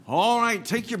All right,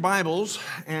 take your Bibles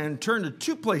and turn to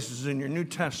two places in your New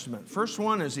Testament. First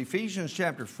one is Ephesians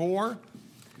chapter 4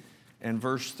 and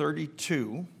verse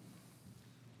 32.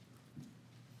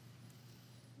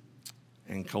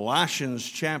 And Colossians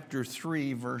chapter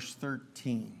 3, verse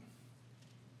 13.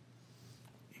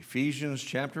 Ephesians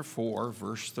chapter 4,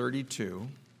 verse 32.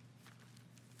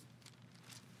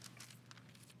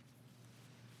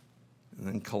 And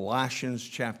then Colossians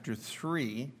chapter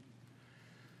 3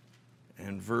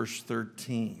 and verse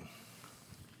 13.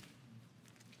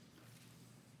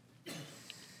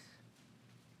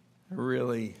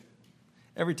 Really,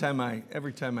 every time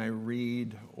I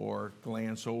read or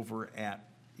glance over at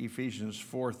Ephesians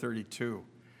 4:32,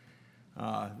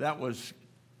 that was,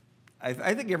 I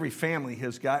think every family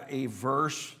has got a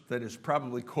verse that is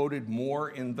probably quoted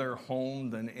more in their home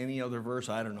than any other verse.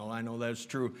 I don't know. I know that's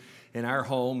true in our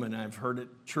home, and I've heard it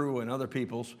true in other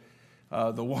people's.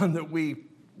 The one that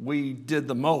we did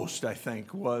the most, I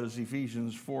think, was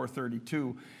Ephesians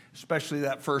 4:32, especially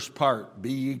that first part,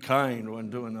 be ye kind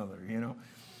one to another,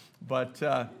 But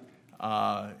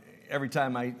every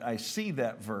time I see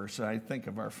that verse, I think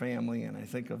of our family, and I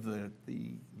think of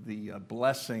the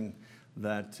blessing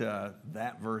that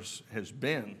that verse has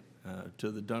been to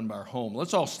the Dunbar home.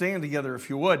 Let's all stand together, if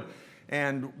you would,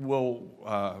 and we'll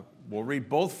read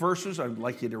both verses. I'd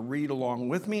like you to read along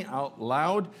with me out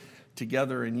loud,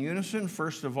 together in unison.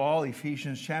 First of all,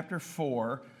 Ephesians chapter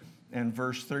 4 and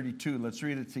verse 32. Let's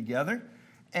read it together.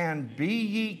 And be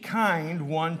ye kind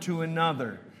one to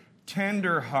another,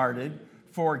 tender-hearted,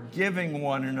 forgiving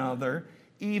one another,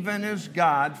 even as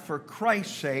God, for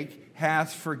Christ's sake,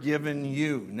 hath forgiven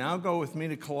you. Now go with me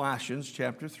to Colossians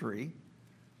chapter 3.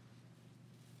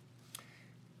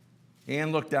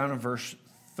 And look down at verse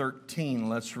 13.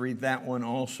 Let's read that one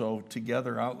also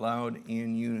together out loud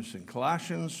in unison.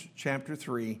 Colossians chapter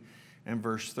 3 and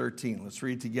verse 13. Let's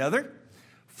read together.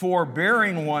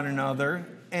 Forbearing one another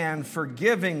and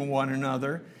forgiving one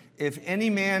another, if any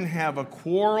man have a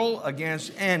quarrel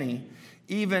against any,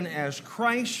 even as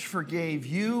Christ forgave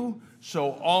you,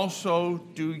 so also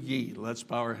do ye. Let's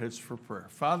bow our heads for prayer.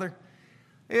 Father,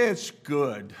 it's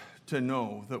good to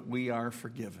know that we are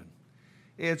forgiven.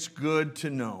 It's good to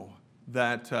know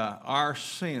that our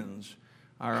sins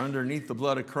are underneath the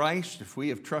blood of Christ. If we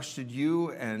have trusted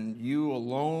you and you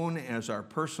alone as our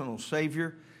personal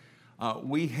Savior,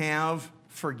 we have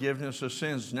forgiveness of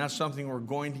sins. It's not something we're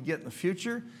going to get in the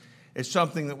future. It's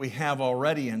something that we have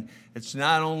already, and it's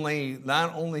not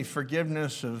only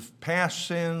forgiveness of past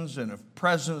sins and of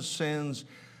present sins,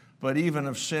 but even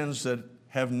of sins that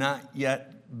have not yet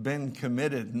been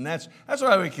committed. And that's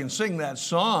why we can sing that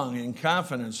song in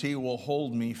confidence, He will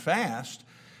hold me fast,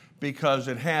 because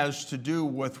it has to do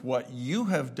with what you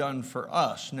have done for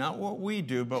us, not what we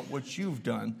do, but what you've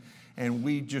done. And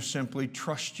we just simply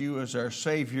trust you as our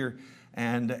Savior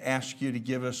and ask you to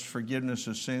give us forgiveness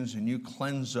of sins, and you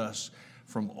cleanse us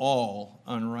from all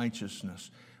unrighteousness.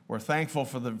 We're thankful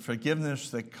for the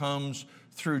forgiveness that comes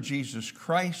through Jesus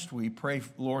Christ. We pray,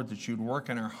 Lord, that you'd work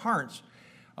in our hearts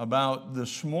about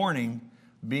this morning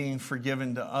being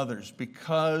forgiven to others.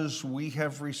 Because we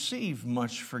have received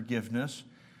much forgiveness,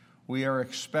 we are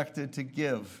expected to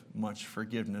give much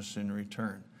forgiveness in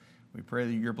return. We pray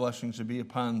that your blessings would be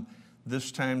upon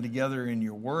this time together in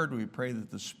your word. We pray that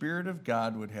the Spirit of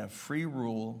God would have free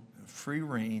rule, free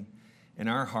reign in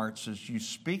our hearts as you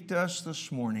speak to us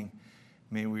this morning.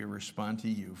 May we respond to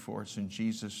you, for it's in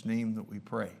Jesus' name that we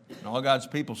pray. And all God's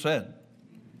people said,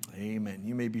 amen.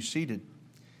 You may be seated.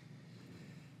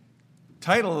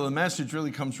 Title of the message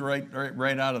really comes right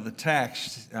out of the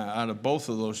text, out of both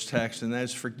of those texts, and that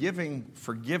is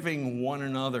forgiving one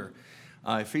another.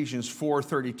 Ephesians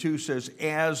 4:32 says,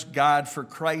 as God for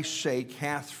Christ's sake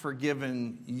hath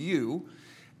forgiven you.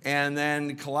 And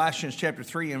then Colossians chapter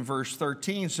 3 and verse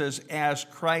 13 says, as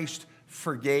Christ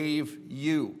forgave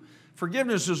you.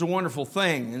 Forgiveness is a wonderful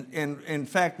thing. And in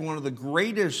fact, one of the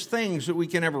greatest things that we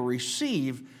can ever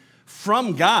receive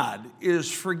from God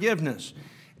is forgiveness.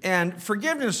 And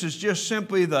forgiveness is just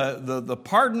simply the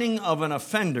pardoning of an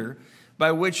offender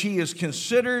by which he is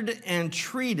considered and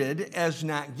treated as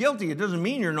not guilty. It doesn't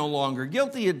mean you're no longer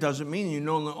guilty. It doesn't mean you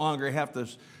no longer have to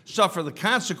suffer the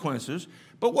consequences.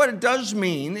 But what it does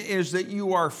mean is that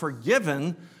you are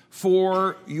forgiven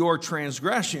for your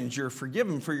transgressions. You're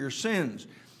forgiven for your sins.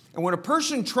 And when a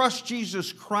person trusts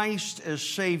Jesus Christ as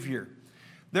Savior,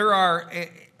 there are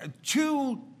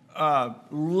two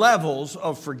levels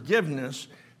of forgiveness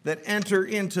that enter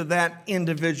into that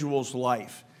individual's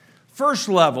life. First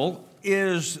level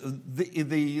is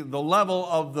the level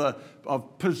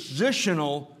of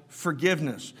positional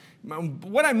forgiveness.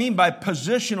 What I mean by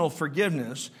positional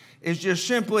forgiveness is just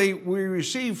simply we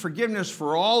receive forgiveness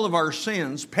for all of our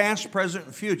sins, past, present,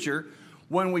 and future,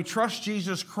 when we trust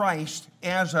Jesus Christ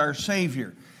as our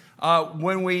Savior.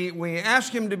 When we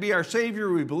ask Him to be our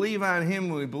Savior, we believe on Him,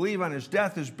 we believe on His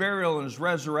death, His burial, and His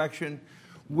resurrection.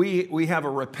 We have a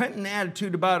repentant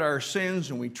attitude about our sins,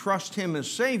 and we trust Him as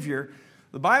Savior.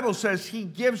 The Bible says He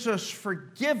gives us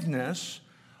forgiveness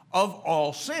of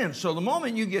all sins. So the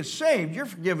moment you get saved, you're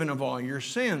forgiven of all your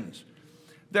sins.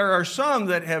 There are some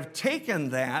that have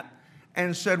taken that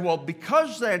and said, well,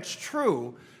 because that's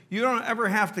true, you don't ever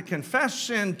have to confess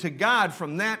sin to God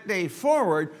from that day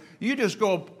forward. You just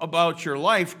go about your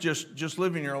life, just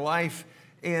living your life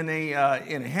in a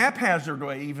haphazard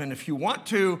way, even if you want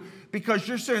to, because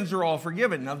your sins are all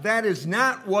forgiven. Now, that is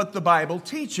not what the Bible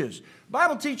teaches. The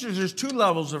Bible teaches there's two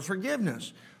levels of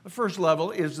forgiveness. The first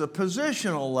level is the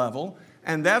positional level,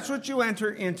 and that's what you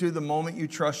enter into the moment you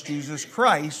trust Jesus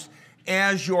Christ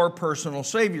as your personal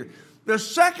Savior. The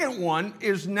second one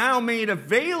is now made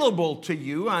available to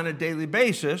you on a daily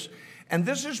basis, and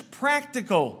this is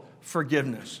practical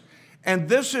forgiveness. And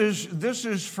this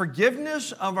is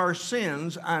forgiveness of our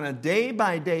sins on a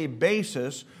day-by-day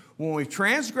basis. When we've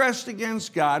transgressed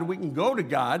against God, we can go to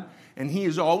God, and He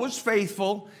is always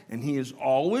faithful, and He is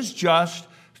always just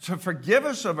to forgive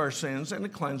us of our sins and to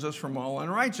cleanse us from all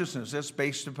unrighteousness. That's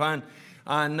based upon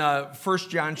 1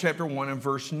 John chapter 1 and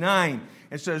verse 9.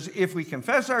 It says, if we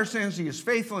confess our sins, He is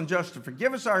faithful and just to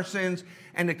forgive us our sins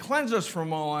and to cleanse us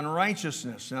from all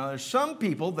unrighteousness. Now, there's some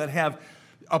people that have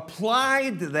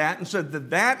applied to that and said that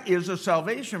that is a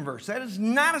salvation verse. That is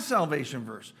not a salvation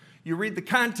verse. You read the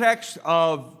context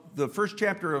of the first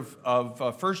chapter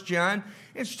of 1 John,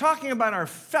 it's talking about our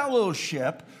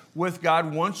fellowship with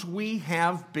God once we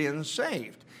have been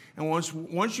saved. And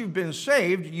once you've been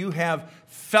saved, you have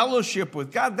fellowship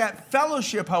with God. That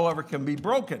fellowship, however, can be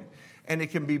broken. And it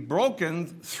can be broken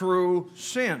through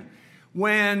sin.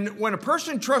 When a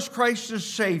person trusts Christ as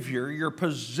Savior, your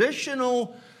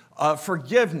positional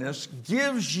forgiveness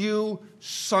gives you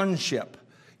sonship.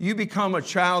 You become a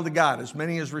child of God. As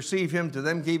many as receive Him, to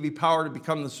them gave He power to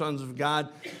become the sons of God,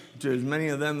 to as many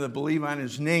of them that believe on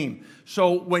His name.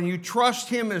 So when you trust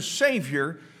Him as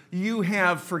Savior, you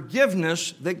have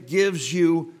forgiveness that gives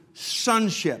you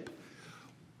sonship.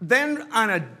 Then on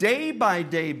a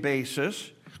day-by-day basis,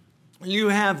 you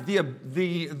have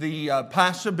the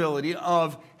possibility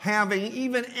of having,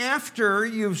 even after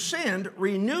you've sinned,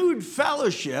 renewed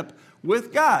fellowship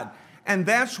with God. And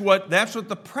that's what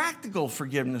the practical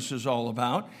forgiveness is all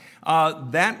about.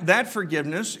 That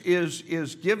forgiveness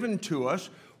is given to us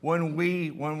when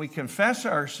we confess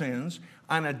our sins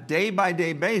on a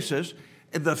day-by-day basis.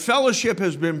 The fellowship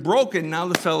has been broken. Now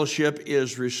the fellowship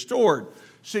is restored.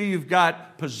 So you've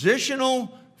got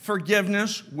positional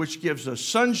forgiveness, which gives us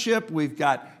sonship. We've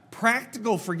got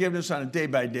practical forgiveness on a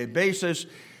day-by-day basis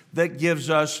that gives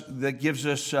us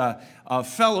a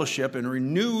fellowship and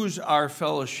renews our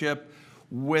fellowship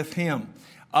with Him.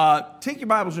 Take your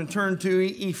Bibles and turn to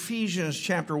Ephesians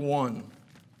chapter 1.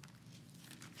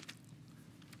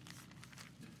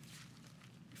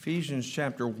 Ephesians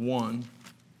chapter 1.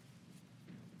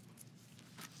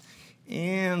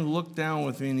 And look down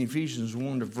with me in Ephesians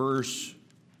 1 to verse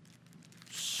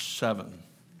 7.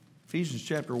 Ephesians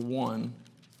chapter 1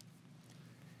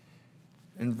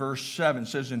 and verse 7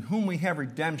 says, in whom we have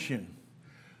redemption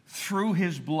through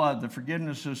His blood, the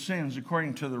forgiveness of sins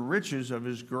according to the riches of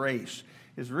His grace.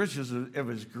 His riches of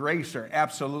His grace are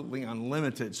absolutely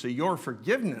unlimited. So your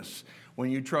forgiveness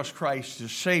when you trust Christ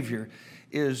as Savior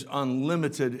is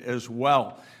unlimited as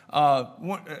well.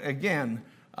 Again,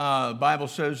 the Bible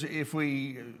says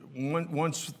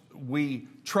once we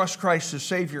trust Christ as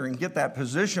Savior and get that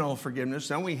positional forgiveness,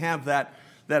 then we have that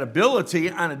ability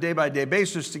on a day-by-day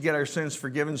basis to get our sins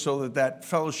forgiven so that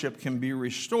fellowship can be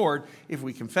restored. If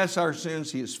we confess our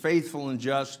sins, He is faithful and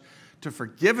just to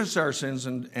forgive us our sins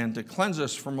and to cleanse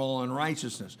us from all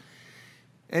unrighteousness.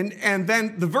 And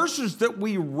then the verses that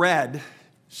we read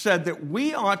said that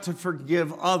we ought to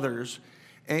forgive others.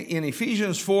 In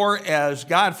Ephesians 4, as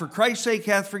God for Christ's sake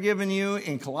hath forgiven you.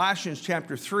 In Colossians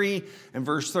chapter 3 and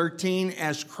verse 13,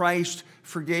 as Christ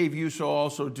forgave you, so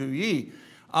also do ye.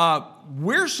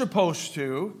 We're supposed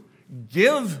to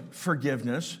give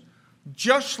forgiveness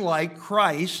just like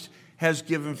Christ has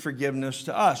given forgiveness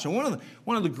to us. And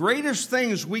one of the greatest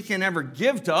things we can ever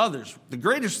give to others, the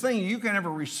greatest thing you can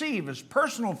ever receive is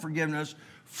personal forgiveness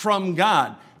from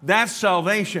God. That's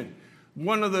salvation.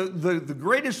 One of the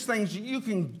greatest things that you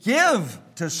can give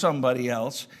to somebody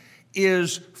else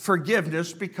is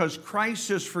forgiveness, because Christ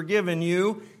has forgiven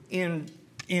you. In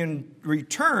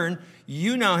return,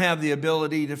 you now have the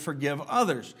ability to forgive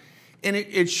others. And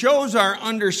it shows our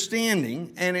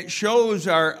understanding, and it shows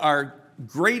our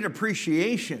great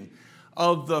appreciation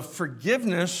of the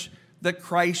forgiveness that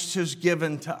Christ has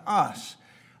given to us.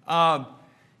 I'll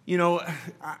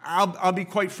be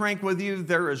quite frank with you.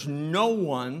 There is no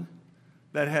one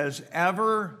that has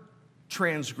ever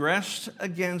transgressed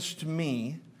against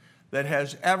me, that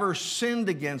has ever sinned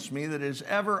against me, that has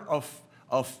ever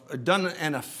done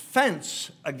an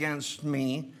offense against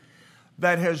me,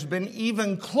 that has been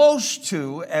even close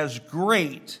to as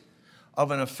great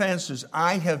of an offense as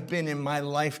I have been in my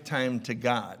lifetime to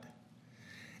God.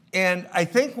 And I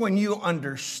think when you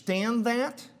understand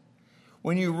that,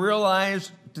 when you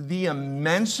realize the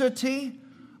immensity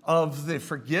of the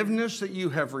forgiveness that you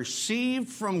have received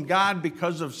from God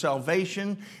because of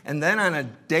salvation, and then on a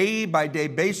day-by-day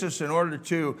basis in order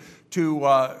to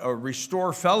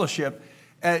restore fellowship,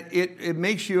 it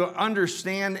makes you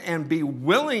understand and be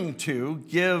willing to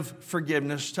give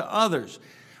forgiveness to others.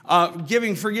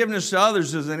 Giving forgiveness to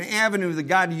others is an avenue that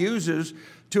God uses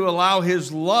to allow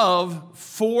His love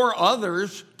for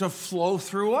others to flow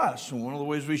through us. And one of the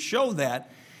ways we show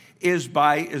that is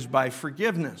by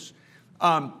forgiveness.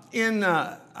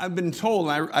 I've been told,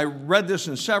 I read this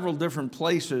in several different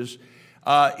places.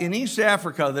 In East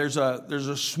Africa, there's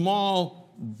a small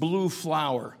blue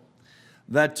flower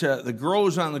that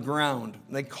grows on the ground.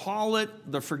 They call it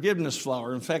the forgiveness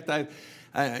flower. In fact,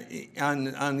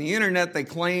 on the internet, they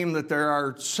claim that there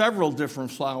are several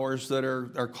different flowers that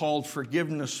are called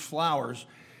forgiveness flowers.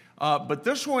 But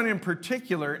this one in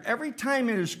particular, every time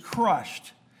it is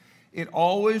crushed, it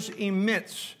always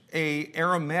emits an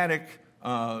aromatic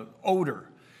odor.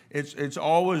 It's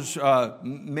always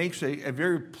makes a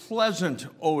very pleasant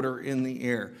odor in the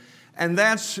air. And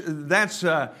that's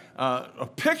a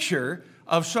picture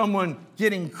of someone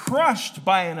getting crushed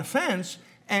by an offense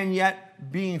and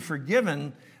yet being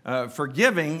forgiving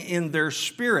in their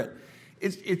spirit.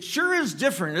 It sure is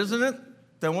different, isn't it,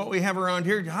 than what we have around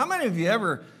here? How many of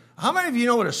you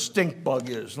know what a stink bug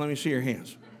is? Let me see your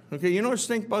hands. Okay, you know what a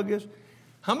stink bug is?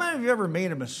 How many of you ever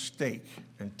made a mistake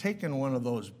and taken one of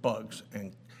those bugs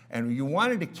and you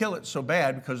wanted to kill it so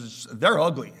bad because they're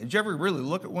ugly? Did you ever really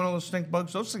look at one of those stink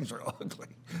bugs? Those things are ugly.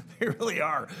 They really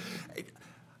are.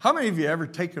 How many of you ever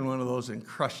taken one of those and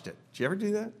crushed it? Did you ever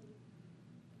do that?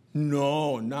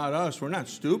 No, not us. We're not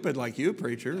stupid like you,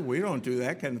 preacher. We don't do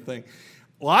that kind of thing.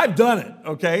 Well, I've done it,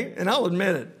 okay? And I'll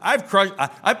admit it. I've crushed,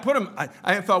 I put them,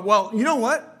 I thought, well, you know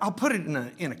what? I'll put it in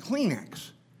a Kleenex.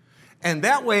 And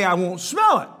that way I won't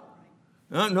smell it.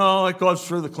 No, it goes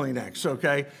through the Kleenex,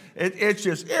 okay?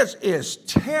 It's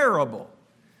terrible.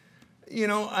 You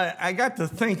know, I got to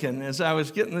thinking as I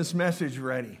was getting this message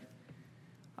ready,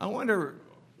 I wonder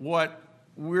what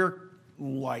we're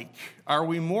like. Are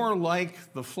we more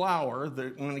like the flower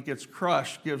that when it gets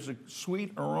crushed gives a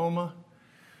sweet aroma?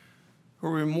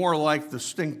 Or are we more like the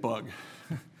stink bug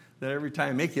that every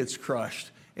time it gets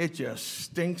crushed, it just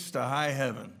stinks to high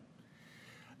heaven?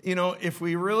 You know, if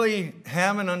we really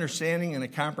have an understanding and a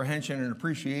comprehension and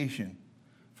appreciation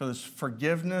for this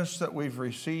forgiveness that we've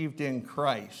received in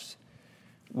Christ,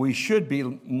 we should be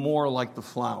more like the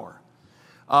flower.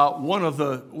 One of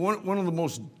the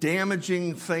most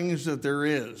damaging things that there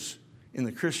is in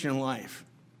the Christian life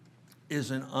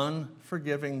is an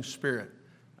unforgiving spirit.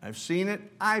 I've seen it.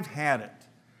 I've had it.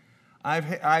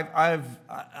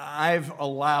 I've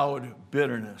allowed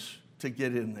bitterness to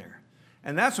get in there,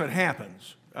 and that's what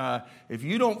happens. If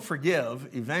you don't forgive,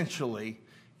 eventually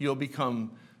you'll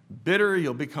become bitter.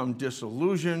 You'll become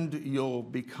disillusioned. You'll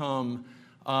become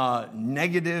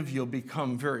negative. You'll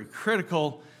become very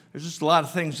critical. There's just a lot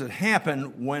of things that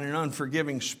happen when an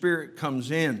unforgiving spirit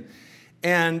comes in.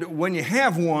 And when you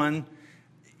have one,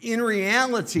 in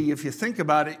reality, if you think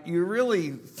about it, you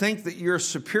really think that you're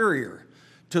superior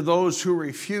to those who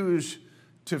refuse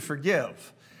to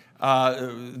forgive.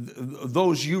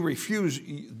 Those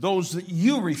that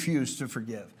you refuse to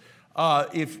forgive.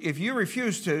 If you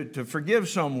refuse to forgive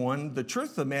someone, the truth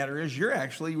of the matter is you're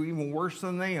actually even worse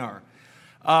than they are.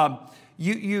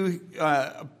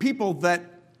 People that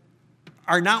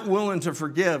are not willing to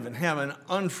forgive and have an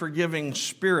unforgiving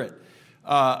spirit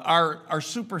are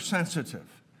super sensitive.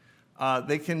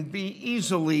 They can be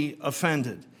easily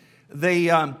offended.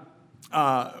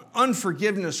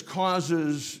 Unforgiveness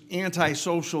causes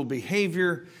antisocial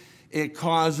behavior. It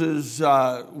causes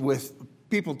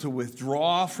people to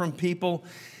withdraw from people.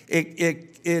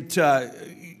 It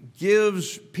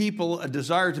gives people a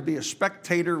desire to be a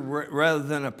spectator rather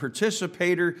than a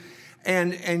participator.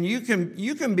 And you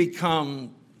can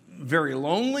become very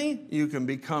lonely. You can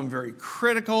become very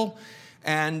critical.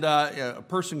 And a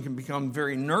person can become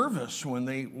very nervous when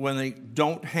they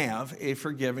don't have a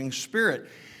forgiving spirit.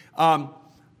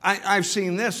 I've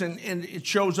seen this, and it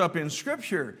shows up in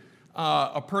Scripture.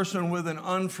 A person with an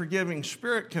unforgiving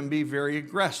spirit can be very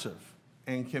aggressive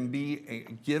and can be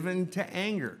given to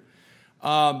anger.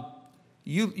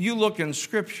 You look in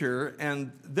Scripture,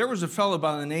 and there was a fellow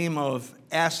by the name of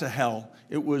Asahel.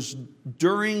 It was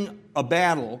during a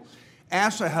battle.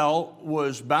 Asahel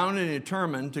was bound and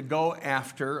determined to go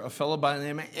after a fellow by the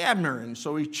name of Abner, and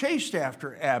so he chased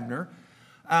after Abner,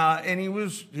 and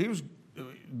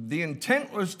the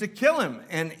intent was to kill him.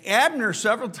 And Abner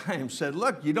several times said,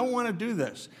 "Look, you don't want to do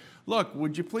this. Look,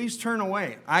 would you please turn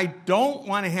away? I don't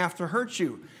want to have to hurt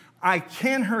you. I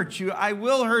can hurt you. I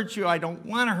will hurt you. I don't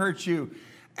want to hurt you."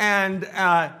 And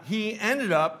he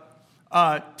ended up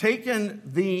taking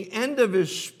the end of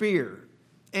his spear.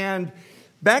 And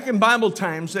back in Bible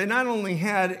times, they not only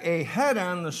had a head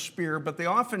on the spear, but they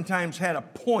oftentimes had a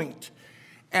point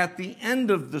at the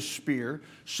end of the spear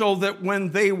so that when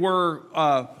they were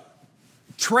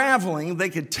traveling, they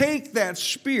could take that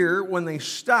spear when they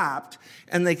stopped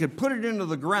and they could put it into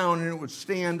the ground and it would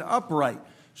stand upright.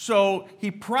 So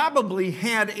he probably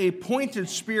had a pointed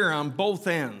spear on both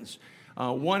ends.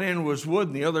 One end was wood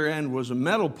and the other end was a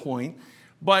metal point.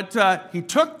 But he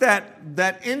took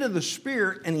that end of the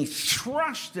spear and he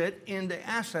thrust it into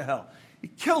Asahel. He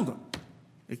killed him.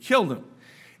 It killed him.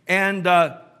 And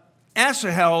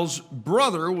Asahel's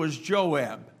brother was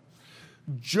Joab.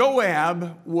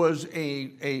 Joab was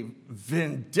a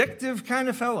vindictive kind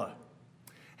of fella.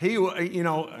 He,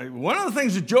 one of the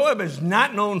things that Joab is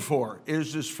not known for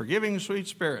is this forgiving, sweet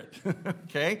spirit.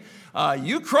 Okay?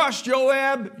 You cross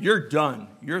Joab, you're done.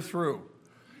 You're through.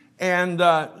 And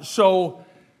so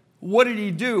what did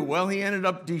he do? Well, he ended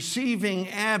up deceiving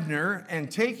Abner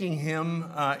and taking him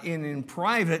in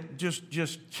private,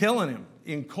 just killing him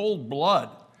in cold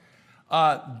blood.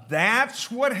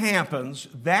 That's what happens.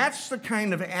 That's the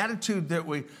kind of attitude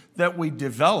that we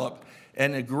develop,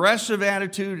 an aggressive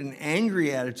attitude, an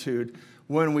angry attitude,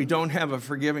 when we don't have a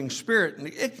forgiving spirit. And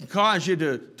it can cause you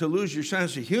to lose your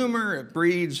sense of humor. It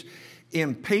breeds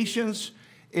impatience.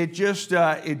 It just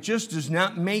does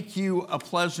not make you a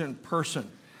pleasant person.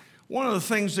 One of the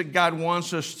things that God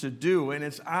wants us to do, and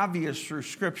it's obvious through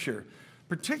Scripture,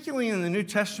 particularly in the New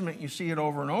Testament, you see it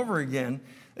over and over again,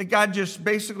 that God just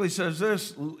basically says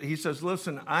this. He says,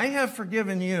 "Listen, I have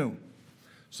forgiven you.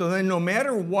 So then no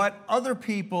matter what other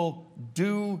people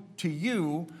do to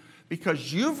you,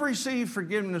 because you've received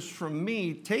forgiveness from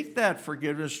me, take that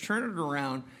forgiveness, turn it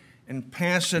around, and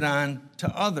pass it on to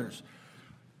others."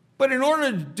 But in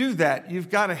order to do that, you've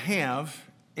got to have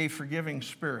a forgiving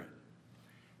spirit.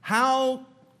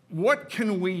 What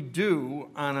can we do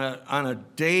on a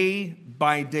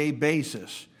day-by-day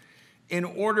basis in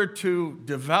order to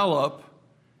develop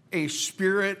a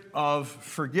spirit of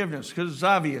forgiveness? Because it's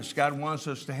obvious God wants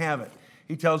us to have it.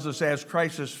 He tells us, as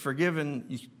Christ has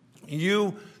forgiven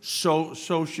you, so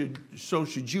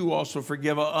should you also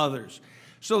forgive others.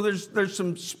 So there's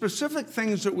some specific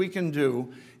things that we can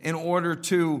do in order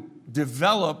to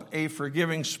develop a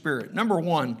forgiving spirit. Number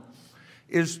one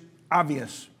is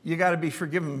obvious. You got to be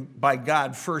forgiven by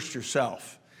God first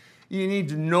yourself. You need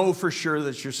to know for sure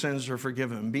that your sins are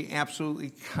forgiven. Be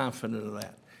absolutely confident of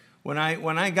that. When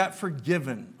I got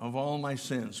forgiven of all my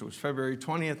sins, it was February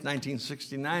 20th,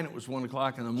 1969. It was 1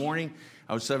 o'clock in the morning.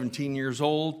 I was 17 years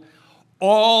old.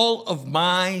 All of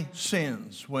my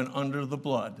sins went under the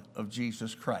blood of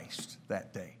Jesus Christ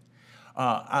that day.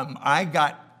 I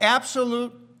got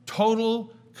absolute,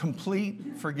 total,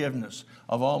 complete forgiveness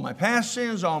of all my past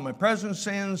sins, all my present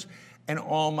sins, and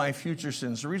all my future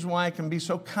sins. The reason why I can be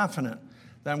so confident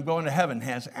that I'm going to heaven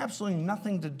has absolutely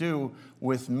nothing to do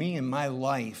with me and my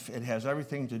life. It has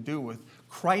everything to do with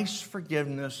Christ's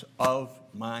forgiveness of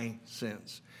my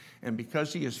sins. And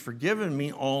because he has forgiven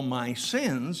me all my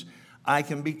sins, I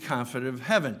can be confident of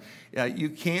heaven. You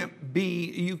can't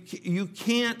be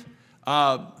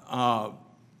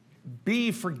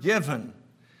forgiven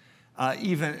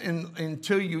even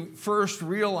until you first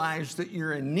realize that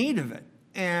you're in need of it.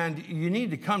 And you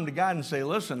need to come to God and say,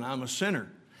 "Listen, I'm a sinner.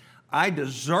 I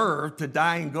deserve to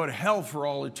die and go to hell for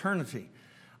all eternity.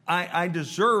 I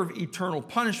deserve eternal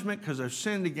punishment because I've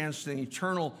sinned against an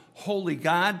eternal, holy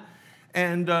God.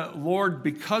 And Lord,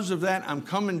 because of that, I'm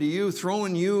coming to you,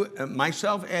 throwing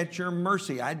myself at your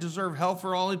mercy. I deserve hell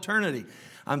for all eternity.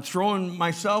 I'm throwing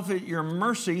myself at your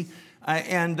mercy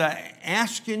and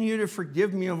asking you to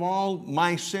forgive me of all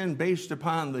my sin based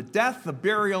upon the death, the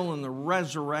burial, and the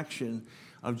resurrection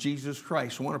of Jesus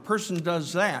Christ." When a person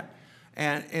does that,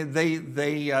 And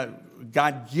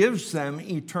God gives them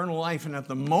eternal life. And at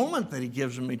the moment that he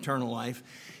gives them eternal life,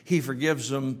 he forgives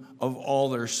them of all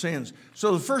their sins.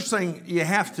 So the first thing you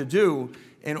have to do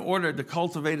in order to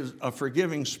cultivate a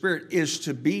forgiving spirit is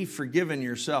to be forgiven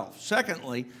yourself.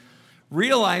 Secondly,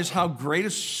 realize how great a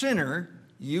sinner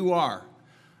you are.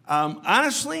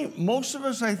 Honestly, most of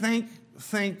us, I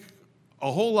think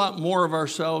a whole lot more of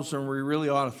ourselves than we really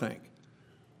ought to think.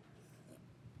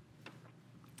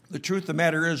 The truth of the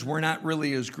matter is we're not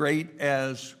really as great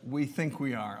as we think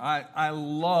we are. I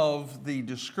love the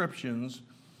descriptions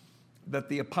that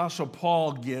the Apostle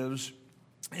Paul gives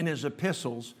in his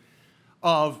epistles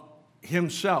of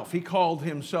himself. He called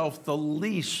himself the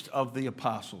least of the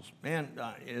apostles. Man,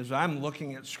 as I'm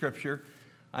looking at Scripture,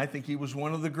 I think he was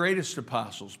one of the greatest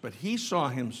apostles, but he saw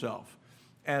himself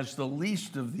as the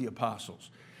least of the apostles.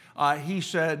 He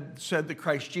said that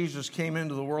Christ Jesus came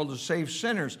into the world to save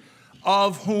sinners,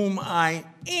 of whom I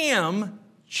am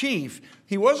chief.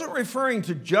 He wasn't referring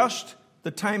to just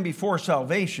the time before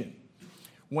salvation,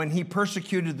 when he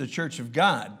persecuted the church of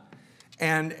God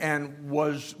and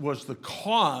was the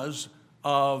cause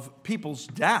of people's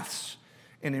deaths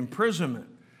and imprisonment.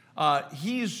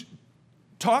 He's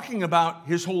talking about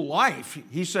his whole life.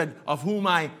 He said, of whom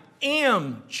I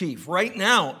am chief, right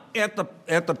now, at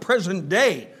the present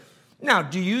day. Now,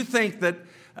 do you think that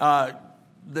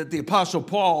the Apostle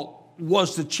Paul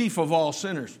was the chief of all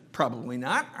sinners? Probably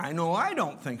not. I know I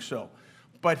don't think so.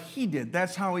 But he did.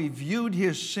 That's how he viewed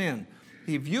his sin.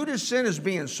 He viewed his sin as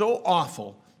being so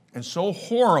awful and so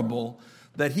horrible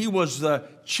that he was the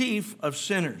chief of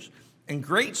sinners. And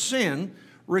great sin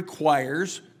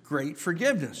requires great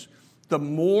forgiveness. The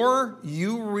more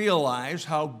you realize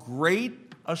how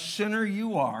great a sinner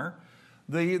you are,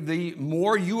 the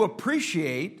more you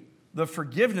appreciate the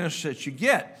forgiveness that you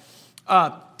get.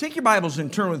 Take your Bibles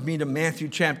and turn with me to Matthew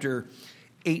chapter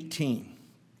 18.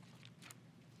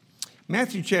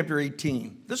 Matthew chapter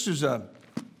 18. This is a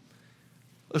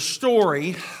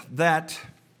story that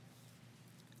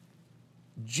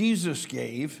Jesus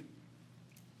gave,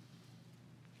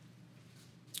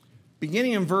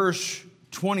 beginning in verse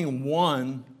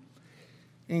 21,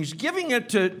 and he's giving it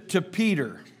to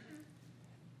Peter.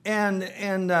 And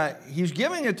he's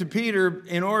giving it to Peter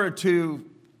in order to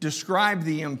describe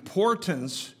the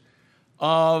importance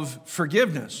of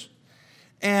forgiveness.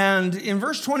 And in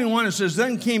verse 21 it says,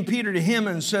 then came Peter to him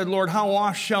and said, Lord, how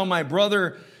oft shall my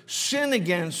brother sin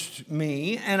against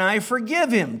me, and I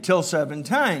forgive him? Till 7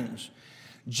 times.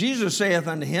 Jesus saith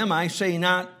unto him, I say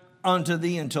not unto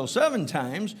thee until 7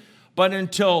 times, but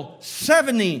until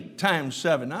 70 times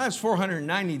 7. Now that's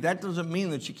 490. That doesn't mean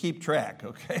that you keep track,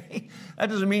 okay? That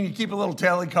doesn't mean you keep a little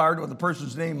tally card with a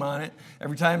person's name on it.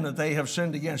 Every time that they have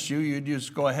sinned against you, you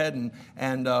just go ahead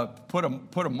and put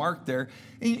a mark there.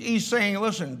 He's saying,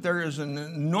 listen, there is an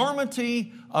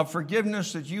enormity of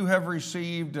forgiveness that you have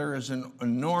received. There is an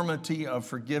enormity of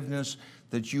forgiveness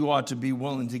that you ought to be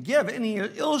willing to give. And he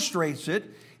illustrates it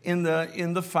in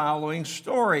the following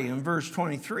story. In verse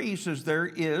 23, he says,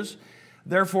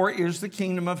 therefore is the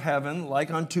kingdom of heaven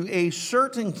like unto a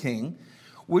certain king,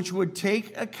 which would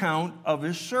take account of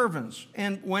his servants.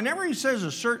 And whenever he says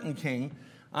a certain king,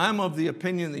 I'm of the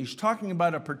opinion that he's talking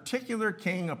about a particular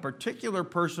king, a particular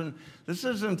person. This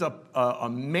isn't a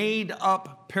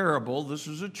made-up parable. This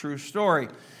is a true story.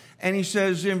 And he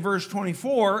says in verse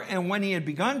 24, and when he had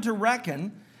begun to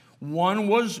reckon, one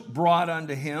was brought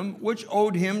unto him, which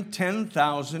owed him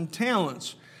 10,000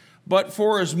 talents. But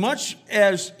for as much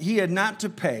as he had not to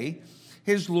pay,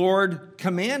 his Lord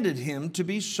commanded him to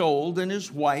be sold, and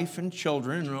his wife and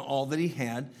children and all that he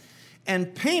had,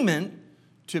 and payment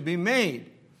to be made.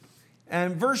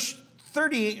 And verse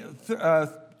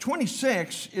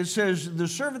 26, it says, the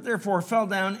servant therefore fell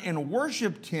down and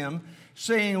worshipped him,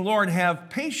 saying, Lord,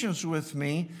 have patience with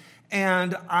me,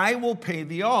 and I will pay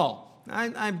thee all.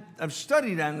 I've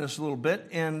studied on this a little bit,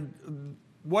 and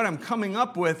what I'm coming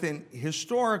up with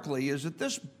historically is that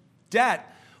this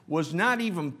debt was not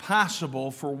even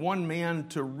possible for one man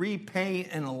to repay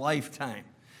in a lifetime.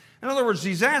 In other words,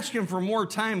 he's asking for more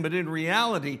time, but in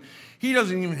reality, he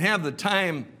doesn't even have the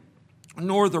time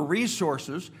nor the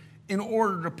resources in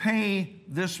order to pay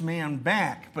this man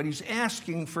back. But he's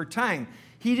asking for time.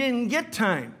 He didn't get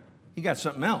time. He got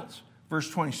something else. Verse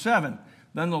 27,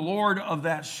 then the Lord of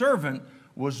that servant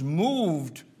was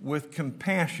moved with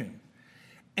compassion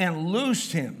and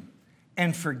loosed him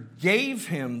and forgave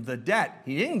him the debt.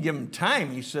 He didn't give him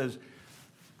time. He says,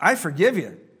 I forgive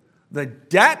you. The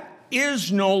debt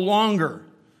is no longer.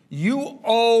 You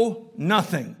owe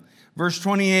nothing. Verse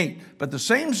 28, but the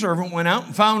same servant went out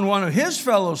and found one of his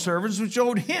fellow servants which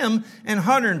owed him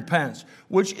 100 pence,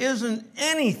 which isn't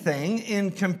anything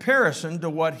in comparison to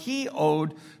what he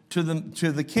owed to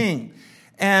the king.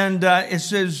 And it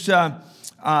says,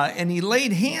 and he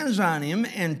laid hands on him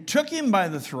and took him by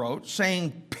the throat,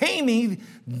 saying, pay me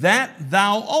that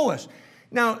thou owest.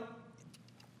 Now,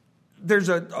 there's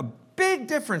a big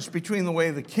difference between the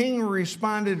way the king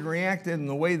responded and reacted and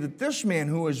the way that this man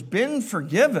who has been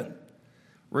forgiven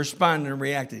responded and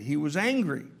reacted. He was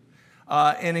angry.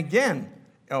 And again,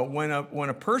 when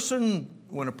a person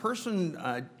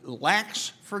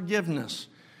lacks forgiveness,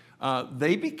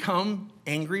 they become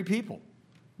angry people.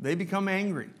 They become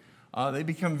angry. They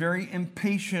become very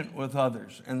impatient with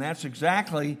others. And that's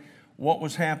exactly what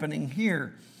was happening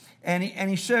here. And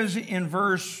he says in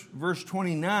verse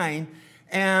 29,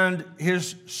 and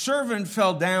his servant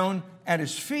fell down at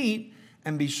his feet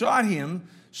and besought him,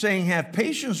 saying, have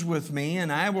patience with me, and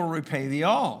I will repay thee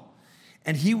all.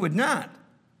 And he would not,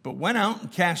 but went out and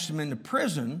cast him into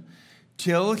prison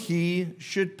till he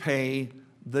should pay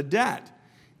the debt.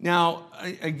 Now,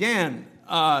 again,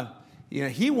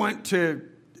 he went to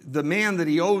the man that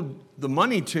he owed the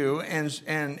money to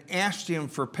and asked him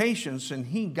for patience, and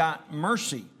he got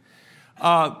mercy.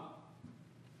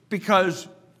 Because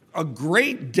a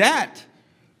great debt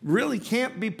really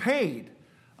can't be paid.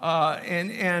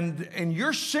 And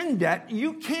your sin debt,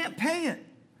 you can't pay it.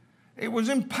 It was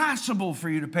impossible for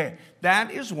you to pay it.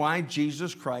 That is why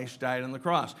Jesus Christ died on the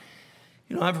cross.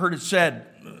 I've heard it said,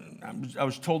 I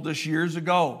was told this years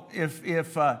ago,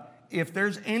 if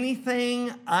there's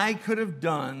anything I could have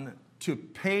done to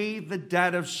pay the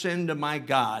debt of sin to my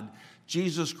God,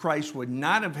 Jesus Christ would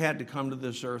not have had to come to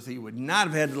this earth. He would not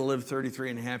have had to live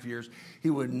 33 and a half years. He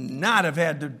would not have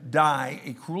had to die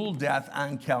a cruel death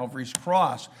on Calvary's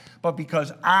cross. But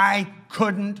because I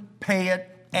couldn't pay it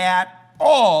at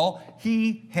all,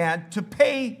 he had to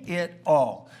pay it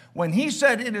all. When he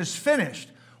said it is finished,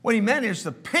 what he meant is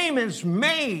the payment's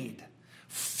made.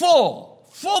 Full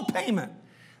payment.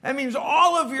 That means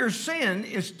all of your sin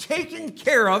is taken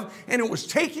care of, and it was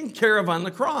taken care of on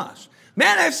the cross.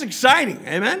 Man, that's exciting,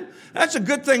 amen? That's a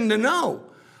good thing to know.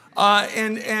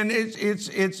 And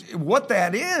it's what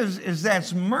that is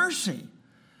that's mercy.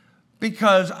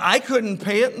 Because I couldn't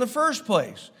pay it in the first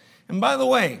place. And by the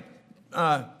way,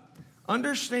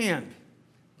 understand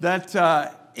that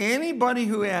anybody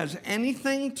who has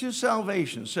anything to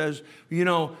salvation says,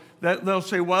 that they'll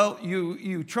say, well,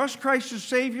 you trust Christ as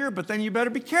Savior, but then you better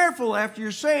be careful after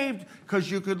you're saved because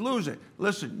you could lose it.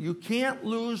 Listen, you can't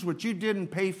lose what you didn't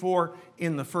pay for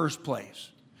in the first place.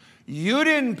 You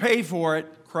didn't pay for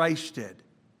it, Christ did.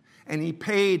 And he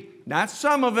paid not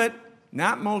some of it,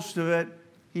 not most of it,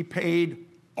 he paid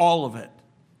all of it.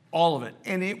 All of it.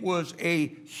 And it was a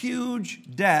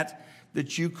huge debt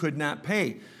that you could not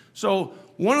pay. So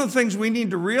one of the things we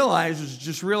need to realize is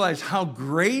just realize how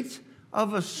great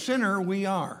of a sinner we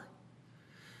are.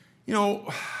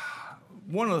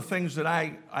 One of the things that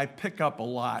I pick up a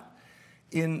lot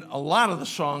in a lot of the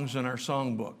songs in our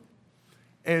songbook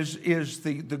is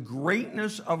the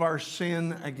greatness of our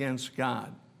sin against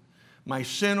God. My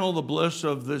sin, oh, the bliss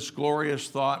of this glorious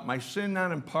thought, my sin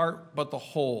not in part but the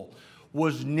whole,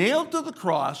 was nailed to the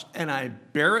cross, and I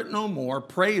bear it no more.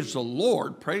 Praise the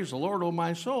Lord, oh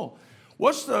my soul.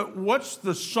 What's the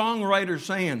songwriter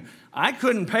saying? I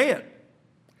couldn't pay it.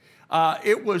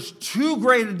 It was too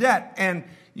great a debt. And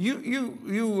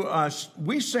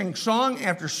we sing song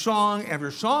after song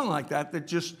after song like that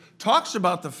just talks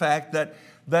about the fact that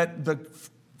the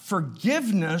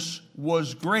forgiveness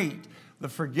was great. The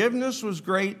forgiveness was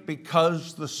great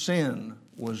because the sin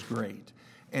was great.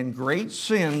 And great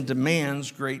sin demands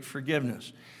great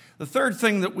forgiveness. The third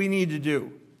thing that we need to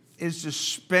do is to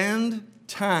spend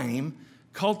time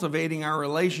cultivating our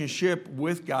relationship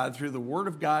with God through the Word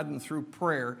of God and through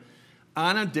prayer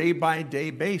on a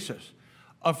day-by-day basis.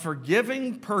 A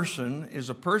forgiving person is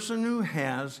a person who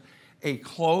has a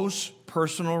close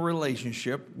personal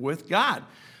relationship with God.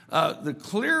 The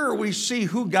clearer we see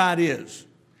who God is,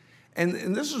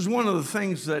 and this is one of the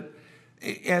things that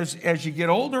as you get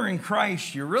older in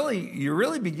Christ, you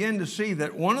really begin to see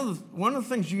that one of the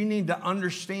things you need to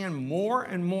understand more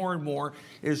and more and more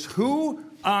is who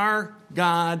our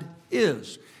God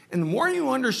is. And the more you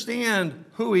understand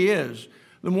who He is,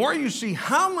 the more you see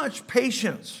how much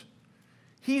patience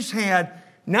He's had,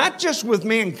 not just with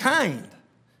mankind.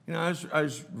 I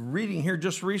was reading here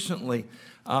just recently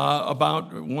about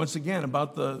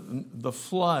the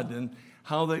flood and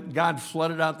how that God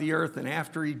flooded out the earth, and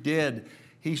after He did,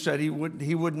 He said he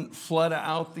wouldn't flood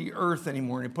out the earth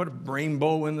anymore. And he put a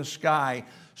rainbow in the sky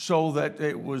so that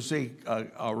it was a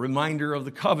reminder of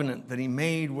the covenant that he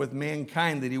made with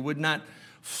mankind, that he would not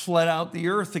flood out the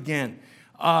earth again.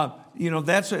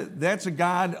 That's a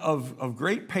God of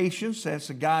great patience. That's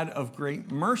a God of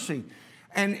great mercy.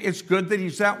 And it's good that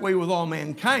he's that way with all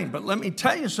mankind. But let me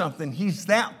tell you something. He's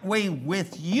that way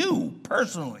with you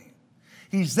personally.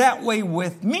 He's that way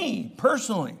with me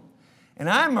personally. And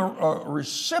I'm a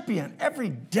recipient every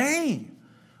day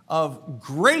of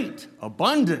great,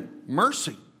 abundant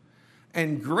mercy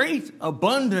and great,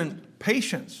 abundant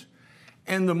patience.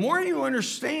 And the more you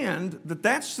understand that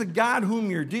that's the God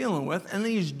whom you're dealing with, and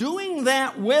he's doing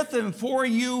that with and for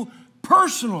you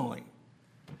personally,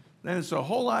 then it's a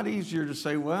whole lot easier to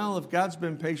say, well, if God's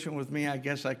been patient with me, I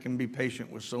guess I can be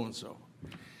patient with so-and-so.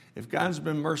 If God's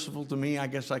been merciful to me, I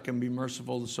guess I can be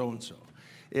merciful to so-and-so.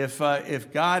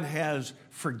 If God has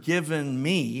forgiven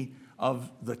me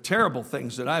of the terrible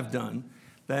things that I've done,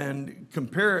 then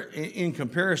in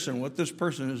comparison, what this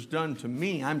person has done to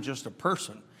me, I'm just a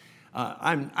person.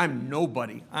 I'm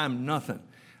nobody. I'm nothing.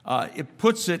 It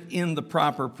puts it in the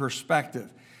proper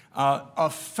perspective.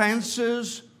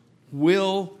 Offenses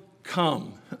will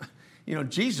come.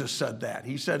 Jesus said that.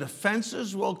 He said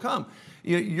offenses will come.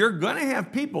 You're going to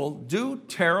have people do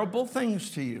terrible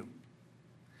things to you.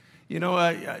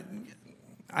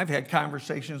 I've had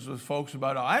conversations with folks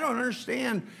about, I don't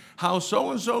understand how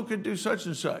so-and-so could do such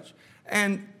and such.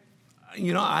 And,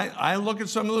 I look at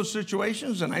some of those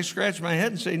situations and I scratch my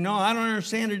head and say, no, I don't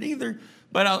understand it either.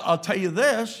 But I'll tell you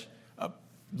this,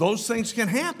 those things can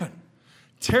happen.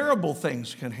 Terrible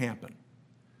things can happen.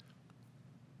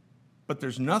 But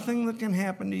there's nothing that can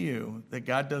happen to you that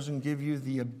God doesn't give you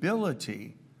the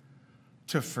ability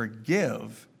to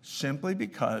forgive simply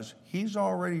because he's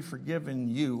already forgiven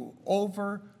you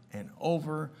over and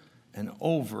over and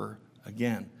over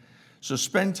again. So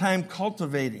spend time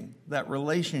cultivating that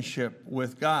relationship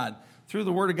with God through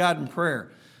the Word of God and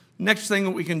prayer. Next thing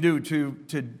that we can do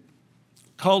to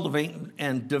cultivate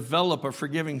and develop a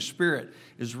forgiving spirit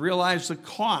is realize the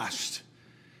cost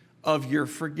of your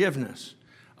forgiveness.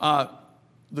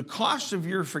 The cost of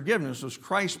your forgiveness was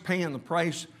Christ paying the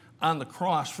price on the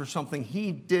cross for something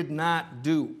he did not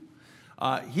do.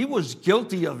 He was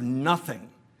guilty of nothing,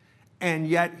 and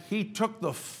yet he took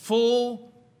the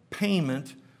full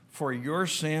payment for your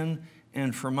sin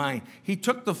and for mine. He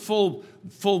took the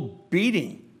full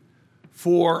beating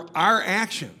for our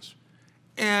actions.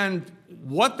 And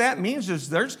what that means is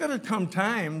there's going to come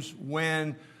times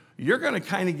when you're going to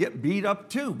kind of get beat up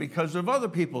too because of other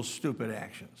people's stupid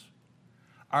actions.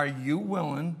 Are you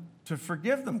willing to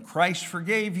forgive them? Christ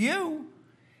forgave you,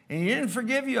 and he didn't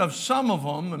forgive you of some of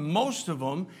them and most of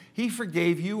them. He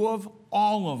forgave you of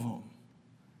all of them.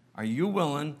 Are you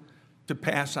willing to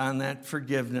pass on that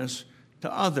forgiveness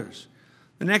to others?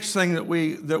 The next thing that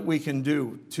we can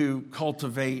do to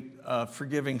cultivate a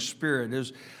forgiving spirit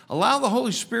is allow the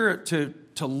Holy Spirit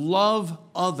to love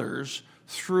others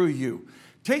through you.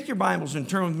 Take your Bibles and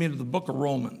turn with me to the book of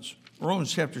Romans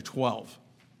chapter 12.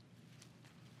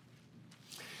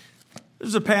 This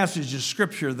is a passage of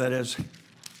Scripture that has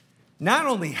not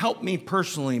only helped me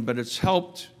personally, but it's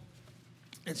helped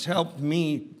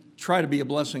me try to be a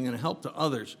blessing and a help to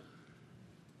others.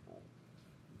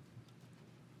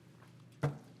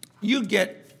 You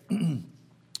get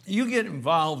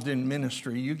involved in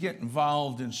ministry. You get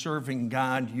involved in serving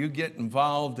God. You get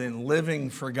involved in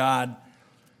living for God.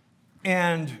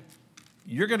 And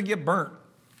you're going to get burnt.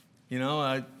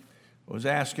 I was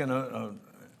asking an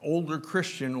older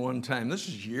Christian one time. This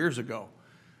is years ago.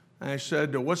 I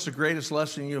said, what's the greatest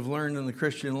lesson you've learned in the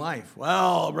Christian life?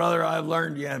 Well, brother, I've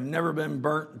learned you have never been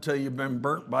burnt until you've been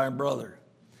burnt by a brother.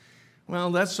 Well,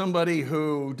 that's somebody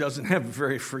who doesn't have a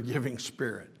very forgiving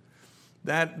spirit.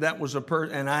 That was a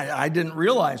person, and I didn't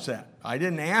realize that. I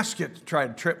didn't ask it to try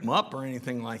to trip him up or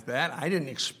anything like that. I didn't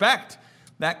expect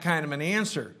that kind of an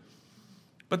answer.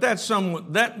 But that's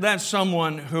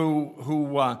someone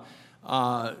who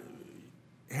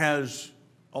has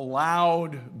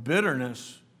allowed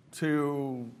bitterness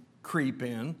to creep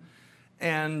in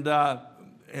and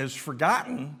has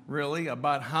forgotten, really,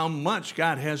 about how much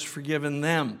God has forgiven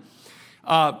them.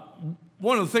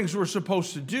 One of the things we're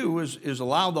supposed to do is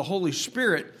allow the Holy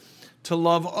Spirit to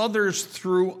love others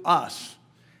through us.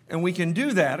 And we can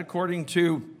do that according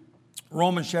to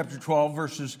Romans chapter 12,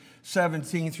 verses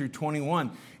 17 through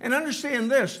 21. And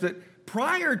understand this, that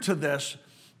prior to this,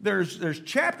 there's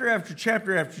chapter after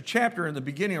chapter after chapter in the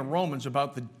beginning of Romans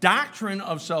about the doctrine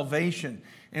of salvation,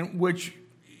 and which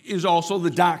is also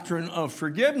the doctrine of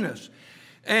forgiveness.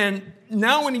 And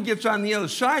now when he gets on the other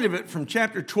side of it, from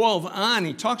chapter 12 on,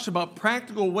 he talks about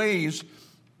practical ways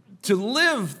to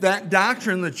live that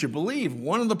doctrine that you believe.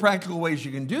 One of the practical ways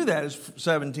you can do that is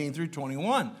 17 through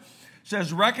 21. It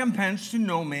says, recompense to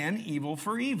no man evil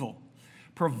for evil.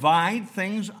 Provide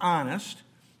things honest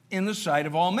in the sight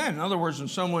of all men. In other words, when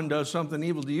someone does something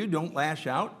evil to you, don't lash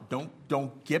out.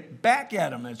 Don't get back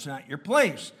at them. It's not your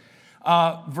place.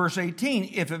 Verse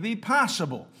 18, if it be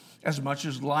possible, as much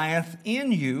as lieth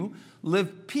in you,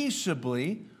 live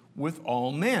peaceably with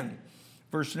all men.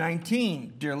 Verse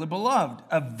 19, dearly beloved,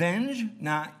 avenge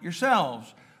not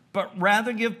yourselves, but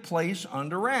rather give place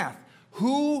unto wrath.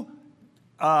 Who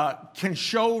can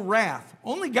show wrath?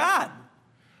 Only God.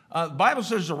 The Bible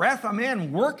says the wrath of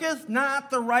man worketh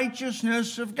not the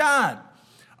righteousness of God.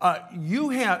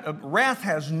 Wrath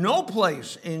has no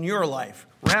place in your life.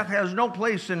 Wrath has no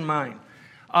place in mine.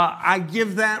 I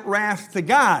give that wrath to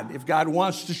God. If God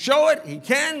wants to show it, he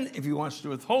can. If he wants to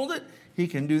withhold it, he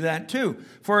can do that too.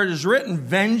 For it is written,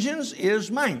 vengeance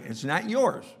is mine. It's not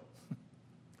yours.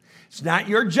 It's not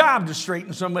your job to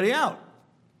straighten somebody out.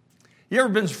 You ever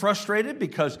been frustrated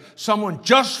because someone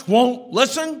just won't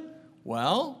listen?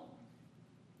 Well,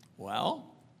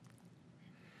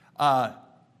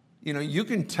 you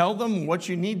can tell them what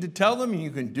you need to tell them, and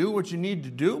you can do what you need to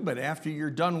do, but after you're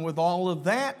done with all of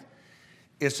that,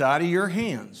 it's out of your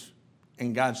hands.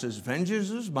 And God says, vengeance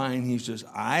is mine. He says,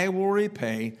 I will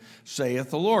repay,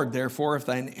 saith the Lord. Therefore, if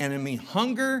thine enemy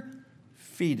hunger,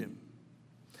 feed him.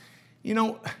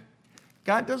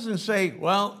 God doesn't say,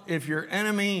 well, if your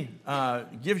enemy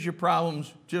gives you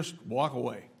problems, just walk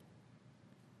away.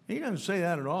 He doesn't say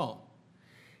that at all.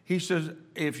 He says,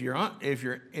 if your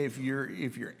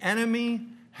enemy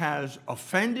has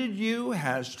offended you,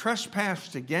 has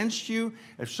trespassed against you,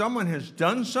 if someone has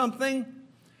done something,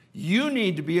 you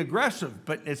need to be aggressive,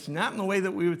 but it's not in the way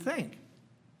that we would think.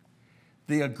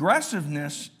 The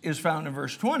aggressiveness is found in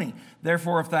verse 20.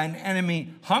 Therefore, if thine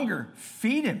enemy hunger,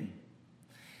 feed him.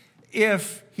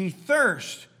 If he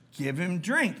thirst, give him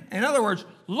drink. In other words,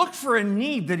 look for a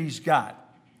need that he's got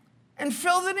and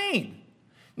fill the need.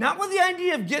 Not with the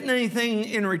idea of getting anything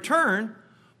in return,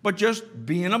 but just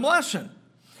being a blessing.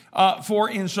 For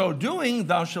in so doing,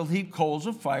 thou shalt heap coals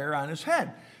of fire on his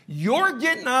head. You're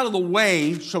getting out of the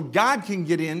way so God can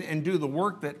get in and do the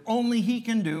work that only he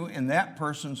can do in that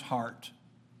person's heart.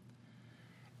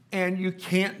 And you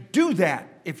can't do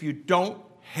that if you don't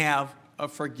have a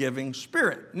forgiving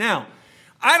spirit. Now,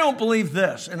 I don't believe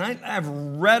this, and I've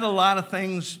read a lot of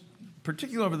things,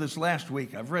 particularly over this last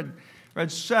week. I've read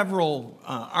several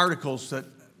articles that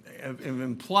have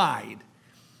implied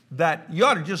that you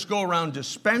ought to just go around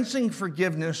dispensing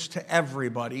forgiveness to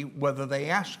everybody, whether they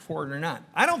ask for it or not.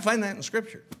 I don't find that in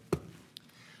Scripture.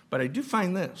 But I do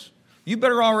find this. You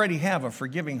better already have a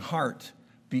forgiving heart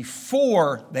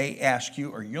before they ask you,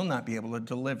 or you'll not be able to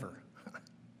deliver.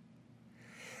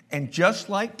 And just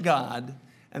like God,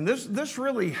 and this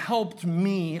really helped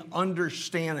me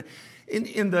understand,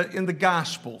 in the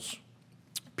Gospels,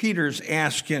 Peter's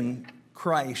asking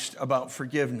Christ about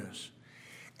forgiveness.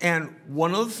 And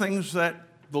one of the things that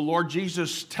the Lord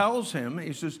Jesus tells him,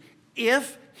 he says,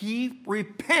 if he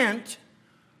repent,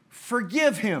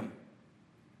 forgive him.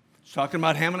 He's talking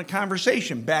about having a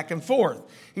conversation back and forth.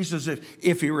 He says,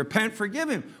 if he repent, forgive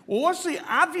him. Well, what's the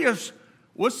obvious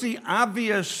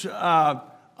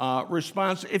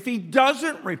response if he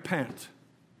doesn't repent?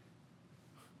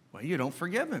 Well, you don't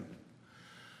forgive him.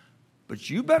 But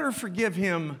you better forgive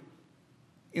him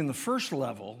in the first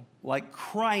level, like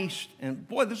Christ, and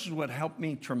boy, this is what helped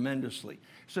me tremendously. It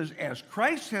says, as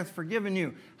Christ hath forgiven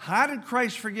you. How did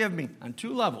Christ forgive me? On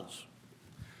two levels.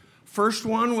 First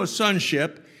one was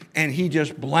sonship, and he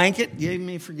just blanket gave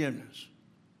me forgiveness.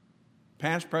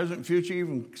 Past, present, future,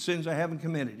 even sins I haven't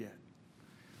committed yet.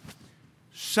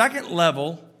 Second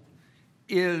level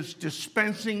is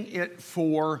dispensing it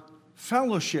for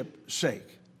fellowship's sake.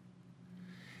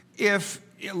 If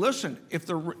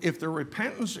the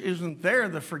repentance isn't there,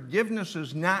 the forgiveness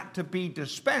is not to be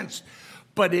dispensed,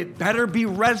 but it better be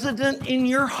resident in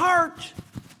your heart.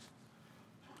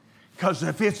 Because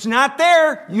if it's not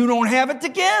there, you don't have it to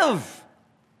give.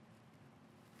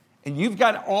 And you've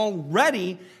got to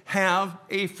already have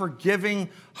a forgiving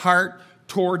heart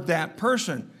toward that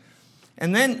person.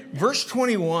 And then verse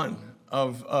 21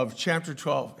 of chapter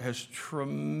 12 has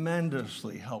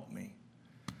tremendously helped me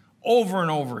over and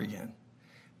over again.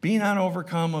 Be not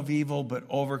overcome of evil, but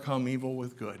overcome evil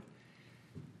with good.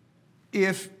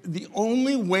 If the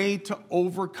only way to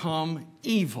overcome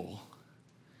evil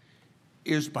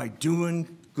is by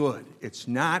doing good, it's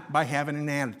not by having an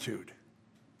attitude.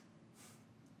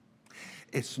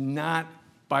 It's not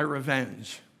by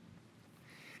revenge.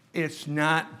 It's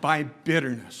not by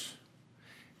bitterness.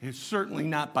 It's certainly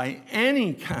not by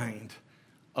any kind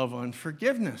of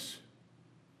unforgiveness.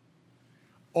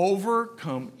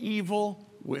 Overcome evil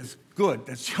with good.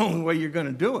 That's the only way you're going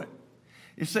to do it.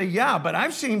 You say, yeah, but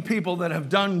I've seen people that have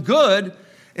done good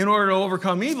in order to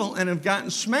overcome evil and have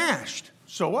gotten smashed.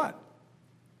 So what?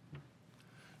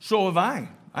 So have I.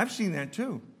 I've seen that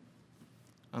too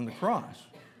on the cross.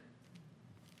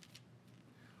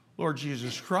 Lord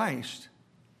Jesus Christ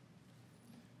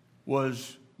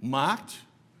was mocked,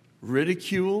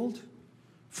 ridiculed,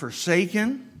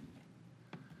 forsaken.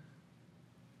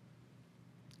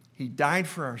 He died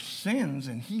for our sins,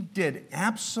 and he did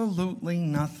absolutely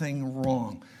nothing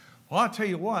wrong. Well, I'll tell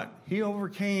you what, he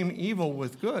overcame evil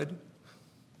with good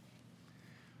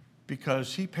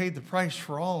because he paid the price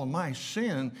for all of my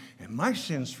sin, and my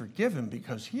sin's forgiven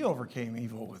because he overcame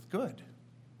evil with good.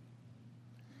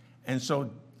 And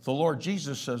so the Lord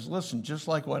Jesus says, listen, just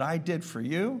like what I did for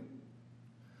you,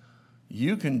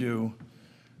 you can do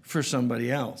for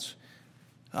somebody else.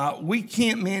 We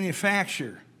can't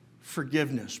manufacture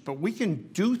forgiveness, but we can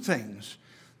do things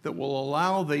that will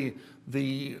allow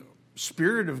the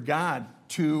Spirit of God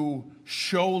to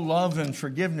show love and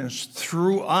forgiveness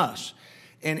through us.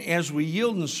 And as we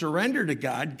yield and surrender to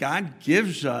God, God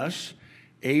gives us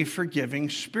a forgiving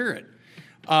spirit.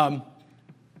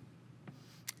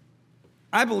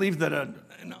 I believe that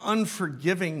an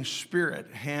unforgiving spirit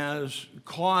has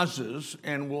causes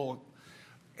and will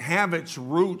have its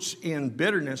roots in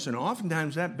bitterness, and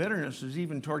oftentimes that bitterness is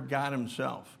even toward God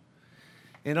himself.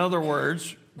 In other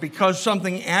words, because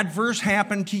something adverse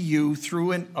happened to you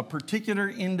through a particular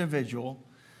individual,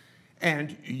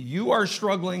 and you are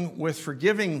struggling with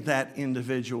forgiving that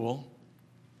individual,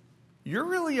 you're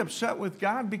really upset with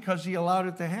God because he allowed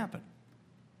it to happen.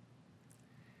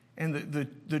 And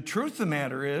the truth of the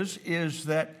matter is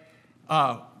that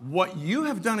what you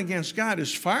have done against God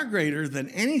is far greater than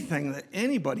anything that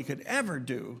anybody could ever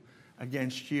do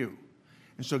against you.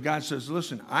 And so God says,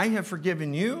 listen, I have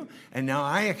forgiven you, and now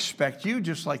I expect you,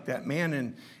 just like that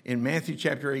man in Matthew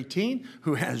chapter 18,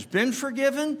 who has been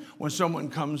forgiven. When someone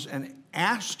comes and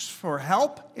asks for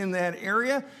help in that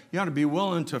area, you ought to be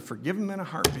willing to forgive them in a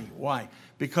heartbeat. Why?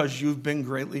 Because you've been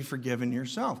greatly forgiven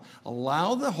yourself.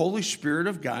 Allow the Holy Spirit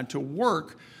of God to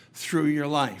work through your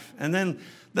life. And then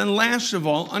last of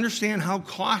all, understand how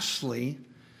costly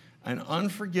an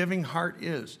unforgiving heart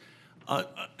is.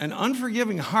 An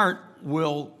unforgiving heart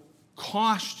will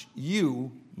cost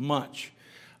you much.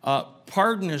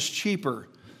 Pardon is cheaper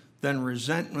than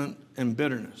resentment and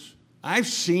bitterness. I've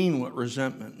seen what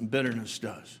resentment and bitterness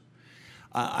does.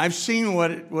 I've seen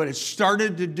what it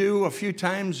started to do a few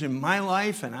times in my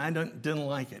life, and I didn't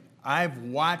like it. I've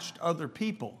watched other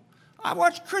people. I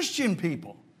watched Christian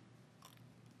people,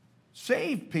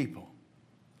 saved people,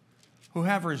 who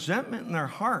have resentment in their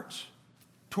hearts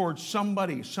towards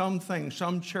somebody, something,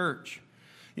 some church.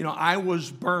 You know, I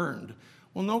was burned.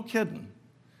 Well, no kidding.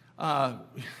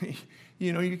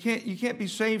 You can't be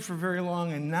saved for very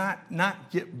long and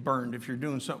not get burned if you're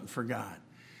doing something for God.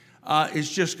 It's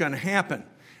just going to happen.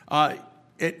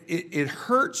 It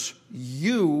hurts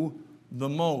you the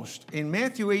most. In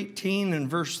Matthew 18 and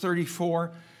verse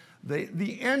 34,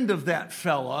 the end of that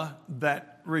fella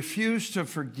that refused to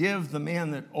forgive the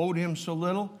man that owed him so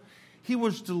little, he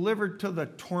was delivered to the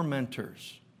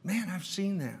tormentors. Man, I've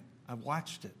seen that. I've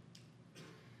watched it.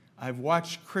 I've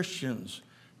watched Christians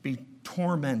be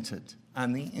tormented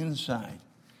on the inside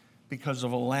because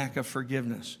of a lack of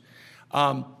forgiveness.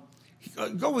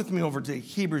 Go with me over to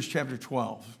Hebrews chapter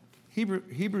 12.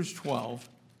 Hebrews 12,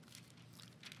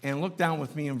 and look down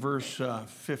with me in verse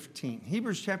 15.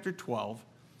 Hebrews chapter 12,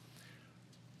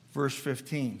 verse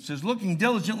 15. It says, looking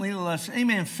diligently lest any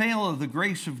man fail of the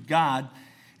grace of God.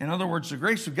 In other words, the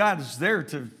grace of God is there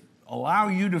to allow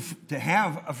you to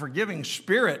have a forgiving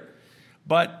spirit.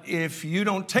 But if you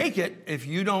don't take it, if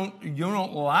you don't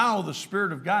allow the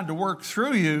Spirit of God to work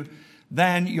through you,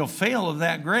 then you'll fail of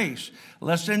that grace.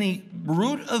 Lest any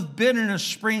root of bitterness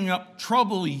spring up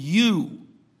trouble you,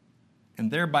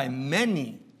 and thereby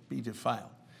many be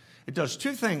defiled. It does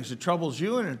two things. It troubles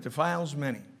you and it defiles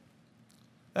many.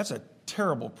 That's a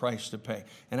terrible price to pay.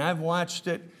 And I've watched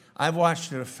it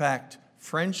affect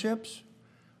friendships.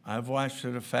 I've watched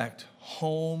it affect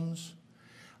homes.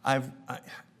 My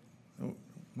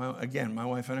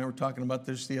wife and I were talking about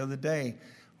this the other day.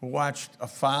 We watched a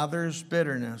father's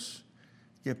bitterness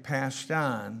get passed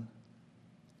on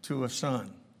to a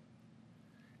son.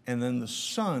 And then the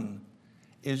son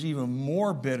is even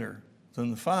more bitter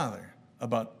than the father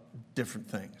about different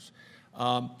things.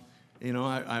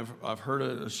 I've heard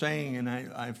a saying, and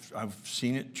I've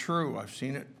seen it true. I've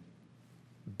seen it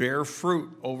bear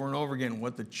fruit over and over again.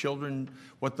 What the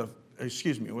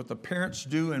parents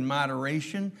do in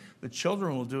moderation, the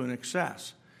children will do in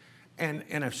excess. And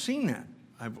I've seen that.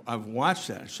 I've watched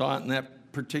that. I saw it in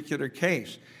that particular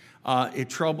case. It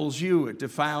troubles you. It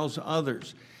defiles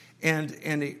others. And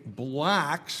it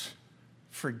blocks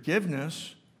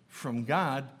forgiveness from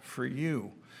God for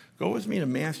you. Go with me to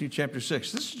Matthew chapter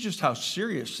 6. This is just how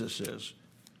serious this is.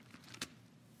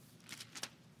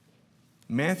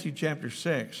 Matthew chapter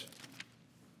 6.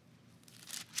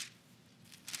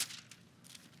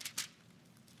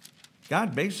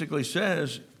 God basically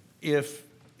says, if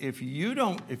you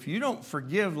don't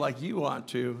forgive like you ought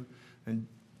to, and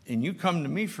you come to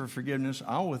me for forgiveness,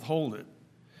 I'll withhold it.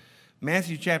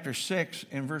 Matthew chapter 6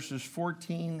 and verses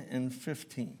 14 and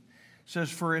 15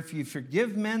 says, "For if you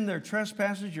forgive men their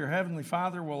trespasses, your heavenly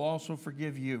Father will also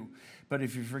forgive you. But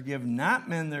if you forgive not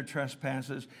men their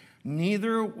trespasses,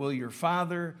 neither will your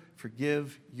Father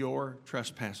forgive your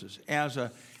trespasses." As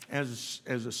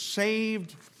a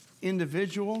saved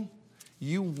individual,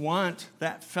 you want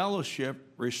that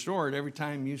fellowship restored every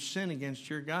time you sin against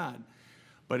your God.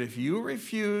 But if you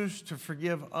refuse to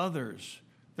forgive others,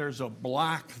 there's a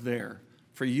block there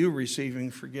for you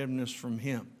receiving forgiveness from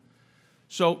Him.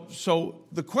 So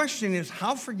the question is,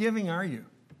 how forgiving are you?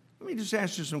 Let me just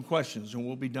ask you some questions and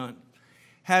we'll be done.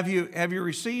 Have you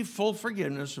received full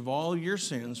forgiveness of all your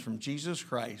sins from Jesus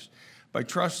Christ by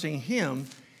trusting Him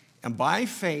and by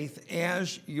faith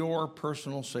as your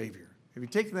personal Savior? Have you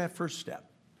taken that first step?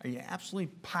 Are you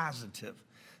absolutely positive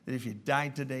that if you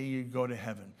died today, you'd go to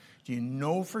heaven? Do you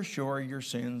know for sure your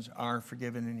sins are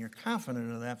forgiven and you're confident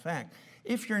of that fact?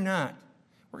 If you're not,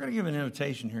 we're going to give an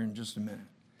invitation here in just a minute.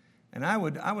 And I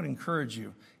would encourage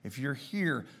you, if you're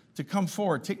here, to come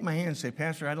forward, take my hand and say,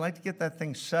 "Pastor, I'd like to get that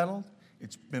thing settled.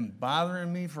 It's been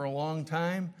bothering me for a long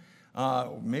time.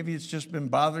 Maybe it's just been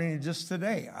bothering you just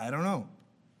today. I don't know."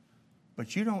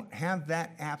 But you don't have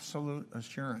that absolute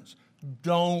assurance.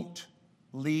 Don't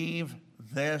leave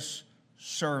this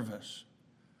service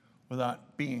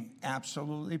without being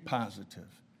absolutely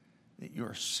positive that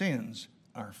your sins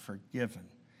are forgiven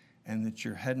and that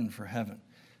you're heading for heaven.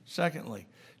 Secondly,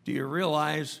 do you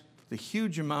realize the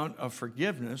huge amount of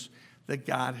forgiveness that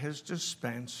God has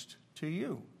dispensed to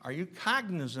you? Are you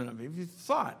cognizant of it? Have you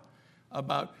thought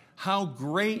about how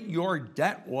great your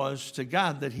debt was to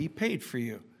God that He paid for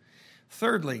you?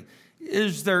 Thirdly,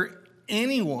 is there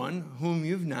anyone whom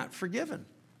you've not forgiven?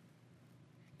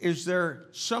 Is there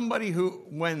somebody who,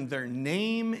 when their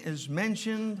name is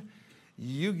mentioned,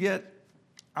 you get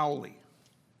owly?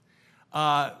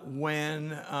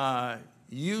 When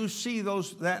you see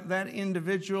that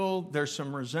individual, there's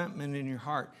some resentment in your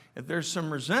heart. If there's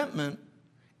some resentment,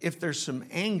 if there's some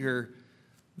anger,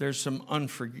 there's some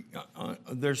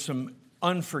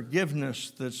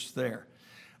unforgiveness that's there.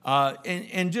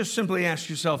 And just simply ask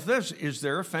yourself this: is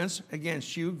their offense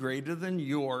against you greater than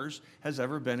yours has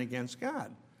ever been against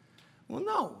God? Well,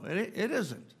 no, it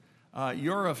isn't.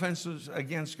 Your offenses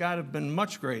against God have been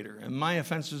much greater, and my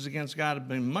offenses against God have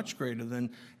been much greater than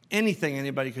anything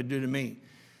anybody could do to me.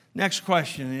 Next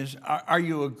question is, are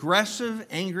you aggressive,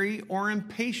 angry, or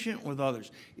impatient with others?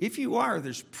 If you are,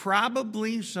 there's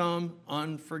probably some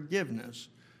unforgiveness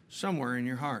somewhere in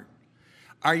your heart.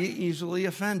 Are you easily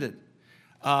offended?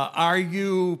 Are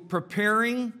you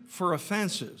preparing for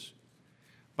offenses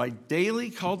by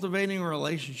daily cultivating a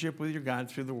relationship with your God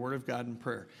through the Word of God and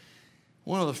prayer?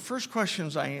 One of the first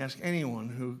questions I ask anyone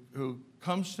who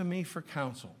comes to me for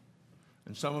counsel,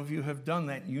 and some of you have done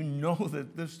that, you know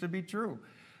that this to be true.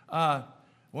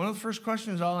 One of the first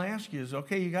questions I'll ask you is,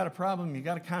 okay, you got a problem, you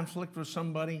got a conflict with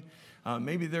somebody,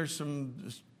 maybe there's some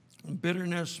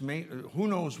bitterness, who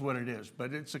knows what it is,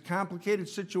 but it's a complicated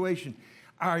situation.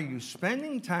 Are you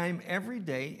spending time every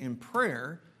day in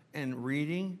prayer and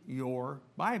reading your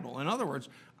Bible? In other words,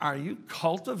 are you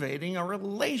cultivating a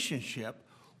relationship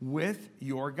with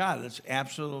your God? That's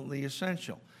absolutely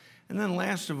essential. And then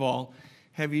last of all,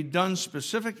 have you done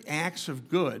specific acts of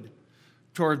good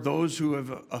toward those who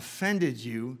have offended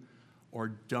you or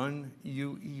done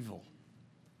you evil?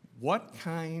 What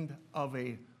kind of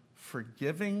a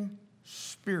forgiving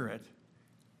spirit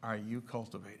are you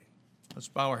cultivating? Let's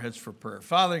bow our heads for prayer.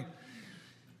 Father,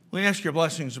 we ask your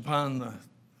blessings upon the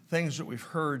things that we've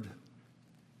heard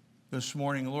this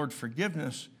morning. Lord,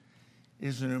 forgiveness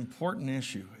is an important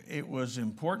issue. It was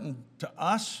important to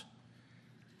us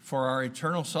for our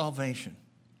eternal salvation.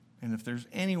 And if there's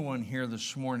anyone here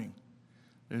this morning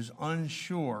that is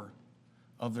unsure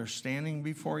of their standing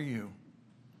before you,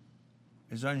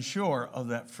 is unsure of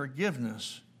that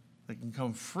forgiveness that can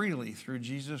come freely through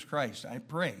Jesus Christ. I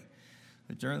pray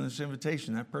that during this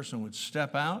invitation, that person would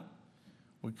step out,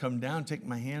 would come down, take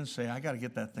my hand, say, I got to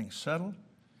get that thing settled.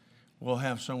 We'll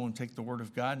have someone take the Word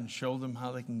of God and show them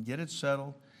how they can get it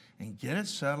settled and get it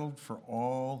settled for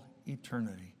all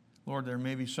eternity. Lord, there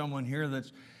may be someone here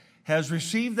that has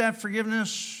received that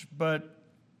forgiveness but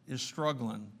is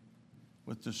struggling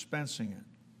with dispensing it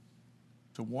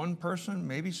to one person,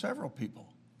 maybe several people.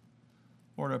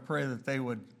 Lord, I pray that they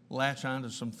would latch on to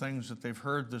some things that they've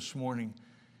heard this morning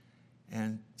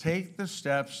and take the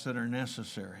steps that are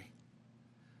necessary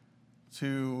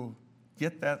to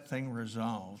get that thing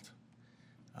resolved.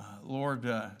 Lord,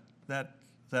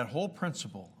 that whole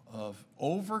principle of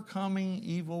overcoming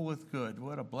evil with good,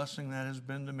 what a blessing that has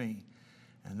been to me.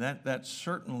 And that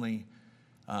certainly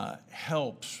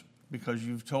helps, because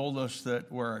you've told us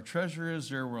that where our treasure is,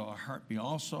 there will our heart be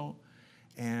also.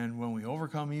 And when we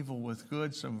overcome evil with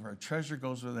good, some of our treasure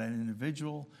goes with that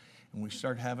individual, and we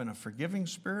start having a forgiving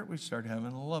spirit, we start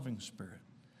having a loving spirit.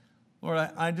 Lord,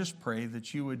 I just pray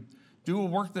that you would do a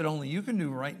work that only you can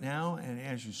do right now, and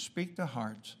as you speak to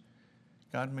hearts,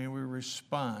 God, may we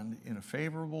respond in a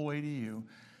favorable way to you.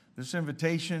 This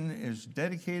invitation is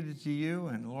dedicated to you,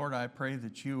 and Lord, I pray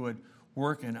that you would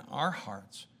work in our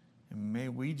hearts, and may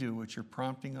we do what you're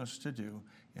prompting us to do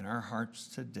in our hearts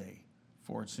today.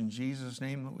 For it's in Jesus'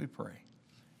 name that we pray.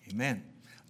 Amen.